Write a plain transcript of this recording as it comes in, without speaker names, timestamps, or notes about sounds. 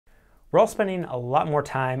We're all spending a lot more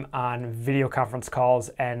time on video conference calls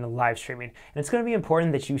and live streaming, and it's going to be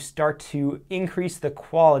important that you start to increase the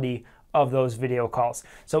quality of those video calls.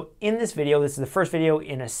 So in this video, this is the first video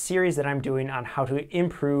in a series that I'm doing on how to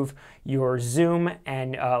improve your Zoom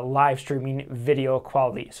and live streaming video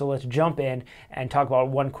quality. So let's jump in and talk about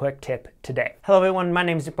one quick tip today. Hello everyone, my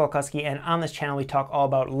name is EpocCam, and on this channel we talk all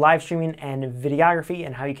about live streaming and videography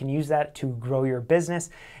and how you can use that to grow your business.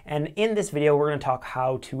 And in this video, we're going to talk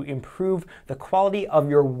how to improve the quality of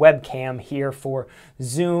your webcam here for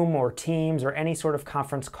Zoom or Teams or any sort of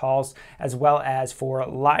conference calls, as well as for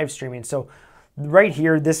live streaming. So right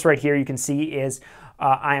here, this right here, you can see is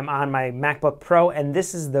I am on my MacBook Pro, and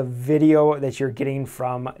this is the video that you're getting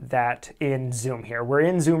from that in Zoom here. We're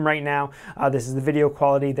in Zoom right now. This is the video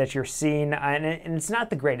quality that you're seeing, and it's not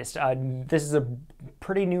the greatest. This is a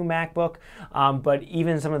pretty new MacBook, but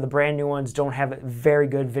even some of the brand new ones don't have very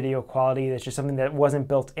good video quality. That's just something that wasn't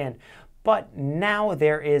built in. But now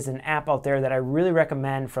there is an app out there that I really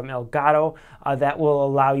recommend from Elgato that will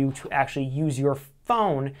allow you to actually use your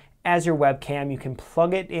phone as your webcam. You can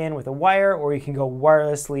plug it in with a wire, or you can go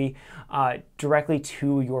wirelessly directly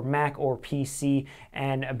to your Mac or PC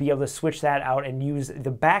and be able to switch that out and use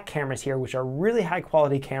the back cameras here, which are really high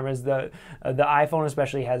quality cameras. The iPhone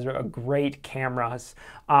especially has great cameras,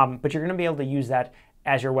 but you're going to be able to use that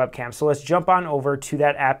as your webcam. So let's jump on over to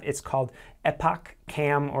that app. It's called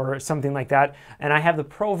EpocCam or something like that. And I have the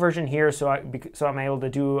Pro version here, so I'm able to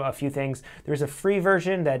do a few things. There's a free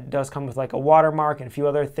version that does come with like a watermark and a few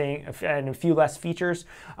other things and a few less features.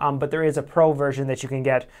 But there is a Pro version that you can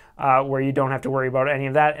get where you don't have to worry about any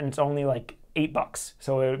of that, and it's only like $8.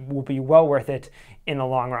 So it will be well worth it in the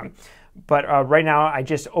long run. But right now, I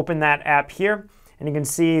just opened that app here. And you can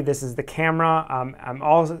see this is the camera. I'm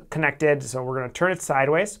all connected, so we're going to turn it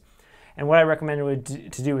sideways. And what I recommend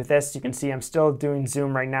to do with this, you can see I'm still doing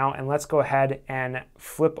Zoom right now, and let's go ahead and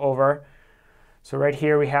flip over. So right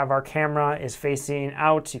here we have our camera is facing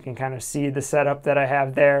out. You can kind of see the setup that I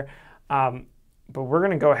have there. But we're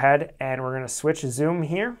going to go ahead and we're going to switch Zoom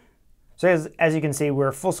here. So as you can see,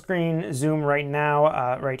 we're full screen Zoom right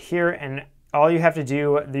now, right here, and all you have to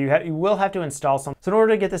do, you will have to install something. So in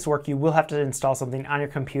order to get this work, you will have to install something on your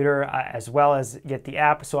computer as well as get the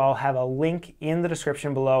app. So I'll have a link in the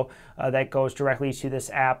description below that goes directly to this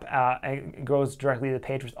app. It goes directly to the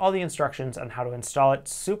page with all the instructions on how to install it.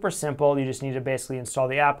 Super simple. You just need to basically install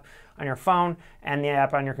the app on your phone and the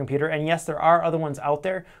app on your computer. And yes, there are other ones out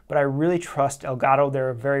there, but I really trust Elgato. They're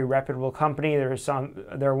a very reputable company.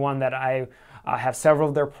 They're one that I have several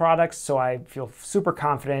of their products, so I feel super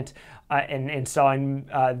confident in installing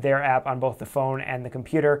their app on both the phone and the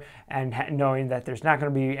computer, and knowing that there's not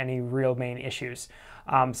going to be any real main issues.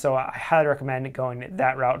 So I highly recommend going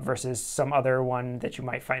that route versus some other one that you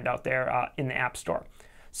might find out there in the App Store.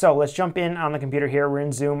 So let's jump in on the computer here. We're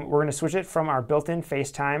in Zoom. We're going to switch it from our built-in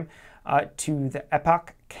FaceTime to the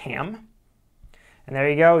EpocCam. And there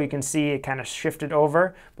you go. You can see it kind of shifted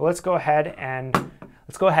over. But let's go ahead and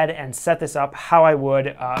set this up how I would.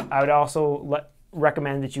 I would also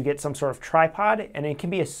recommend that you get some sort of tripod, and it can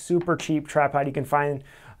be a super cheap tripod. You can find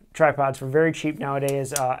tripods for very cheap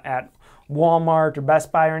nowadays at Walmart or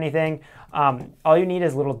Best Buy or anything. All you need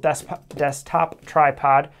is a little desktop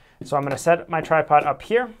tripod. So I'm going to set my tripod up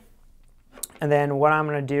here, and then what I'm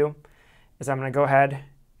going to do is I'm going to go ahead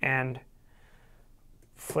and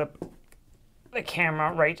flip the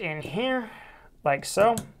camera right in here, like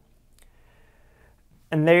so.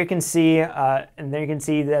 And there you can see,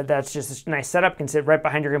 that that's just a nice setup. You can sit right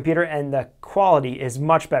behind your computer, and the quality is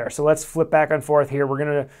much better. So let's flip back and forth here. We're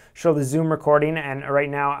going to show the Zoom recording, and right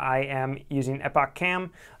now I am using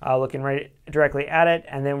EpocCam, looking right directly at it,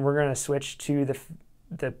 and then we're going to switch to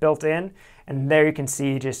the built-in, and there you can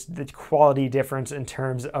see just the quality difference in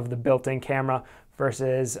terms of the built-in camera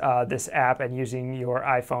versus this app and using your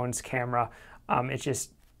iPhone's camera. It's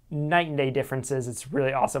just night and day differences. It's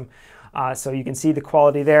really awesome. So you can see the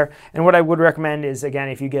quality there. And what I would recommend is, again,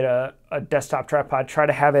 if you get a desktop tripod, try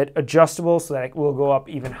to have it adjustable so that it will go up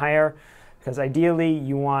even higher, because ideally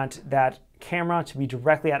you want that camera to be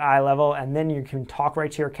directly at eye level, and then you can talk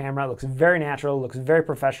right to your camera. It looks very natural, looks very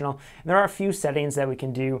professional. And there are a few settings that we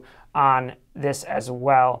can do on this as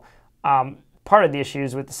well. Part of the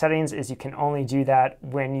issues with the settings is you can only do that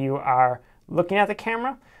when you are looking at the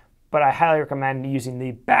camera, but I highly recommend using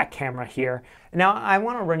the back camera here. Now I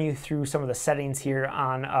want to run you through some of the settings here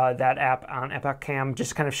on that app on EpocCam,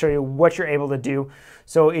 just to kind of show you what you're able to do.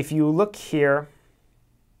 So if you look here,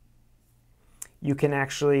 you can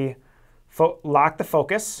actually lock the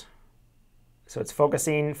focus. So it's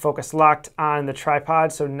focus locked on the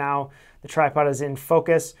tripod. So now the tripod is in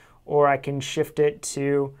focus, or I can shift it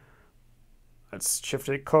to let's shift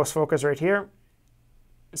it close focus right here.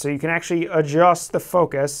 So you can actually adjust the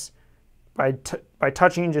focus by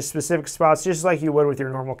touching just specific spots, just like you would with your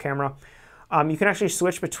normal camera. You can actually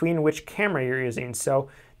switch between which camera you're using. So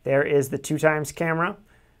there is the 2x camera,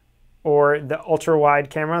 or the ultra wide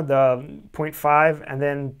camera, the 0.5, and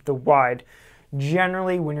then the wide.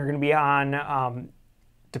 Generally, when you're going to be on,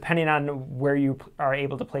 depending on where you are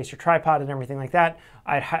able to place your tripod and everything like that,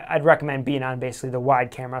 I'd recommend being on basically the wide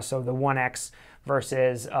camera, so the 1x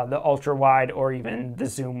versus the ultra wide or even the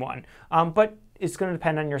zoom one. But it's going to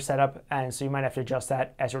depend on your setup, and so you might have to adjust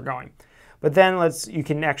that as you're going. But then you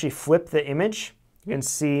can actually flip the image. You can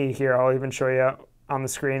see here, I'll even show you on the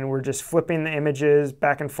screen, we're just flipping the images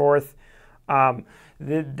back and forth.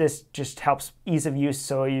 This just helps ease of use,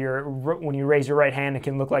 so when you raise your right hand, it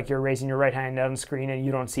can look like you're raising your right hand on the screen and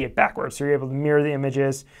you don't see it backwards. So you're able to mirror the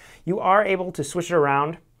images. You are able to switch it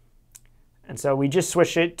around. And so we just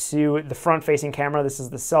switched it to the front-facing camera. This is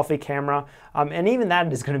the selfie camera. And even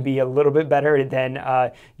that is going to be a little bit better than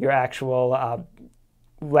your actual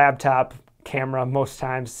laptop camera most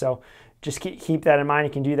times. So just keep that in mind.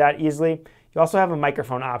 You can do that easily. You also have a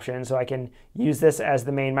microphone option, so I can use this as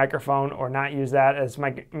the main microphone or not use that as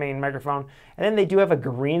my main microphone. And then they do have a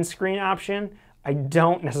green screen option. I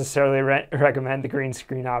don't necessarily recommend the green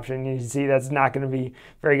screen option. You see, that's not going to be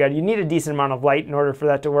very good. You need a decent amount of light in order for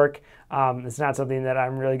that to work. It's not something that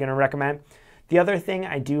I'm really going to recommend. The other thing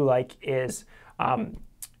I do like is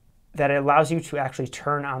that it allows you to actually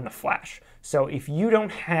turn on the flash. So if you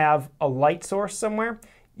don't have a light source somewhere,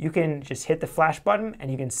 you can just hit the flash button and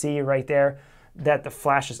you can see right there that the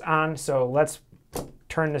flash is on. So let's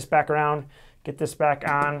turn this back around, get this back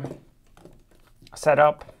on, set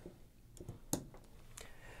up.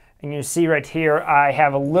 And you see right here, I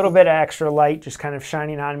have a little bit of extra light just kind of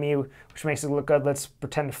shining on me, which makes it look good. Let's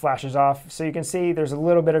pretend the flash is off. So you can see there's a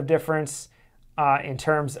little bit of difference in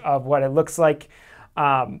terms of what it looks like.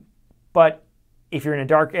 But if you're in a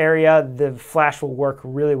dark area, the flash will work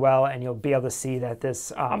really well and you'll be able to see that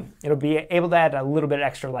it'll be able to add a little bit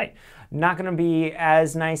extra light. Not going to be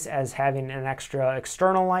as nice as having an extra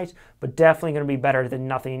external light, but definitely going to be better than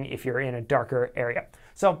nothing if you're in a darker area.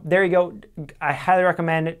 So there you go. I highly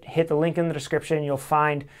recommend it. Hit the link in the description. You'll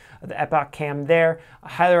find the EpocCam there. I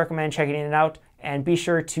highly recommend checking it out. And be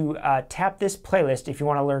sure to tap this playlist if you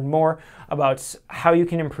want to learn more about how you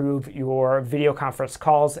can improve your video conference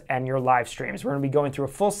calls and your live streams. We're going to be going through a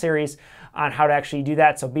full series on how to actually do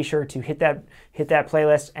that. So be sure to hit that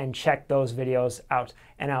playlist and check those videos out.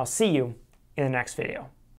 And I'll see you in the next video.